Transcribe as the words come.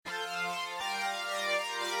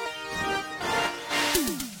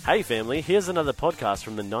Hey family, here's another podcast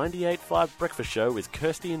from the 98.5 Breakfast Show with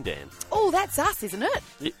Kirsty and Dan. Oh, that's us, isn't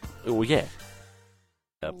it? Oh, yeah.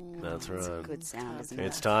 Yep, that's right. It's a good sound, isn't it?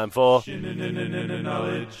 It's time for...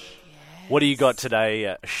 Knowledge. What do you got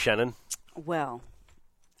today, Shannon? Well,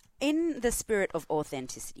 in the spirit of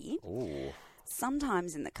authenticity, Ooh.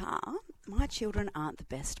 sometimes in the car, my children aren't the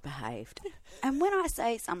best behaved. And when I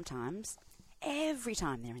say sometimes, every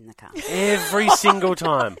time they're in the car. Every single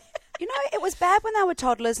time. You know, it was bad when they were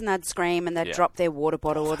toddlers and they'd scream and they'd drop their water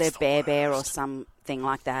bottle or their bear or something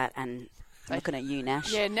like that. And I'm looking at you,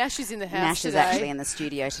 Nash. Yeah, Nash is in the house Nash today. is actually in the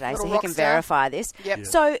studio today, so he rock can star. verify this. Yep. Yeah.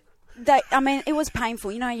 So, it was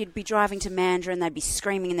painful. You know, you'd be driving to Mandurah and they'd be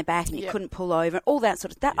screaming in the back and you couldn't pull over. All that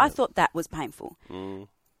sort of stuff. I thought that was painful. Mm.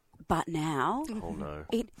 But now, Oh, no.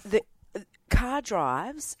 the car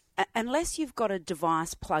drives, unless you've got a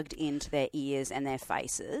device plugged into their ears and their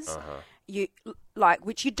faces,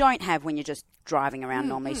 which you don't have when you're just driving around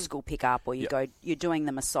normally, school pickup, or you're doing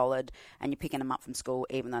them a solid and you're picking them up from school,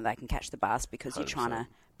 even though they can catch the bus because you're trying to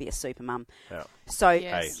be a super mum. Yeah. So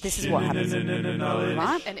Yes. this is what happens,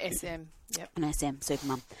 right? An SM. Yep. An SM, super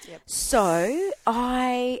mum. Yep. So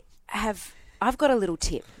I've got a little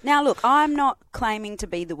tip. Now, look, I'm not claiming to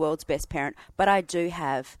be the world's best parent, but I do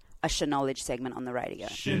have a Knowledge segment on the radio.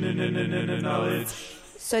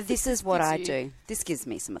 So this is what I do. This gives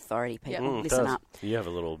me some authority, people. It Listen does. up. You have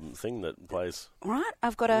a little thing that plays. Right?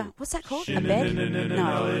 I've got a, what's that called? A bed?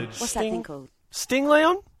 No. What's that thing called? Sting,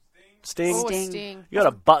 Leon? Sting. Oh, Sting. sting. You got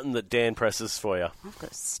a button that Dan presses for you. I've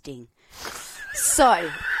got a sting. So,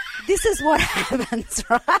 this is what happens,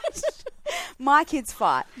 right? My kids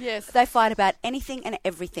fight. Yes. They fight about anything and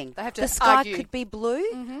everything. They have to the sky argue. could be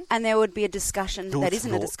blue, and there would be a discussion No, that it's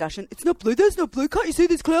isn't not. a discussion. It's not blue. That's not blue. Can't you see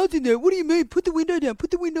there's clouds in there? What do you mean? Put the window down.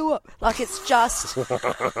 Put the window up. Like, it's just,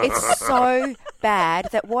 it's so bad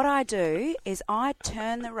that what I do is I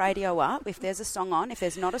turn the radio up if there's a song on. If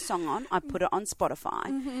there's not a song on, I put it on Spotify,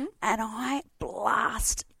 and I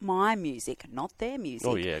blast my music, not their music.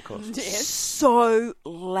 Oh, yeah, of course. Yes. So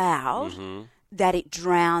loud that it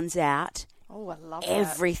drowns out Oh, I love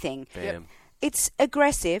everything. Bam. It's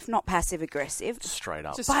aggressive, not passive aggressive, Straight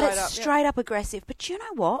up. Just but straight it's up, straight up aggressive. But you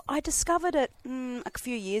know what? I discovered it a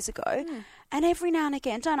few years ago, and every now and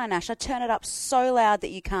again, don't I, Nash? I turn it up so loud that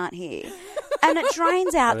you can't hear, and it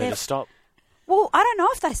drains out They their. just stop. Well, I don't know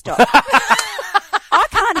if they stop. I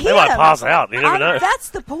can't hear They might them. pass out. You never know. That's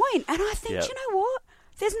the point. And I think, Yep. you know what?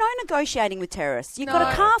 There's no negotiating with terrorists. You've No.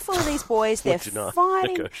 got a car full of these boys. They're do not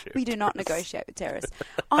fighting. negotiate We do not negotiate with terrorists.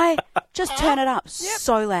 I just turn it up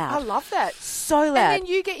so loud. I love that. So loud. And then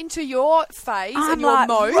you get into your phase I'm and your like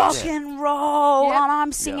mode. rock and roll, Yep. and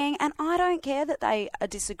I'm singing, and I don't care that they are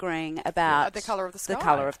disagreeing about The colour of the sky. The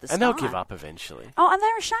colour of the sky. And they'll give up eventually. Oh, and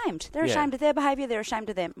they're ashamed. They're Yeah. ashamed of their behaviour. They're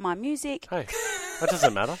ashamed of my music. Hey, that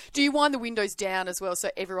doesn't matter. Do you wind the windows down as well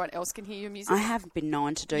so everyone else can hear your music? I have been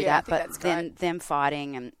known to do Yeah, I that, think but that's then great. them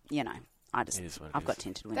fighting, and I just It is what it I've is. got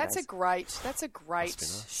tinted windows. That's a great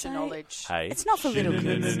knowledge. Hey. It's not for little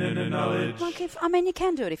kids. Like you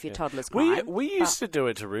can do it if your toddler's crying. We used to do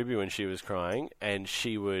it to Ruby when she was crying, and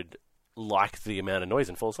she would like the amount of noise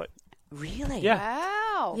and fall asleep. Really? Yeah.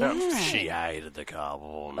 Wow. Yeah. She hated the car.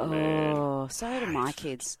 Oh, man. Oh, so do my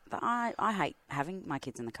kids. But I hate having my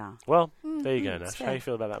kids in the car. Well, there you go, Nash. fair. How you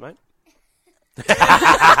feel about that, mate?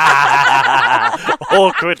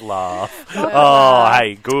 Awkward laugh. Oh,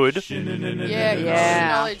 hey, good. Yeah.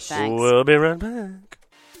 Knowledge. Thanks. We'll be right back.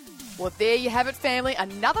 Well, there you have it, family.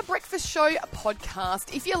 Another Breakfast Show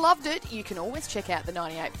podcast. If you loved it, you can always check out the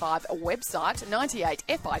 98.5 website,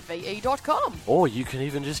 98five.com. Or you can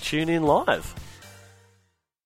even just tune in live.